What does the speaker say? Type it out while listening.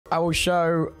I will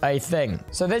show a thing.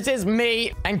 So this is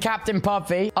me and Captain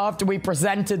Puffy after we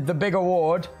presented the big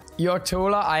award. You're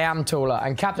taller, I am taller.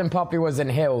 And Captain Puffy was in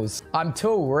heels. I'm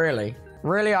tall, really.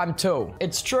 Really, I'm tall.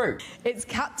 It's true. It's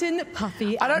Captain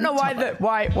Puffy. I don't know why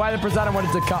the presenter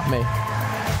wanted to cut me.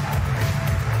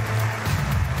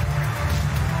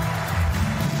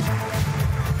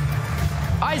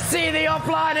 I see the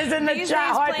offliners in the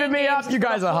chat hyping me up. You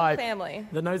guys are hype. Family.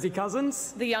 The nosy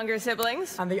cousins. The younger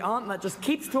siblings. And the aunt that just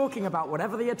keeps talking about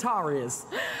whatever the Atari is.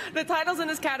 The titles in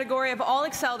this category have all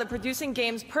excelled at producing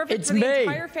games perfect for the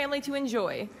entire family to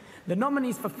enjoy. The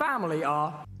nominees for family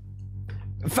are...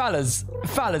 Fellas,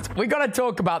 we gotta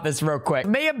talk about this real quick.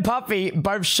 Me and Puffy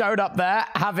both showed up there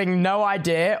having no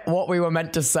idea what we were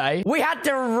meant to say. We had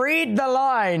to read the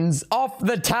lines off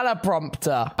the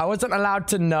teleprompter. I wasn't allowed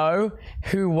to know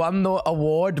who won the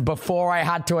award before I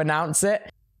had to announce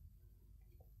it.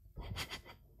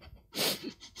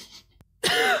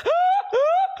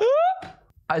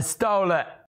 I stole it.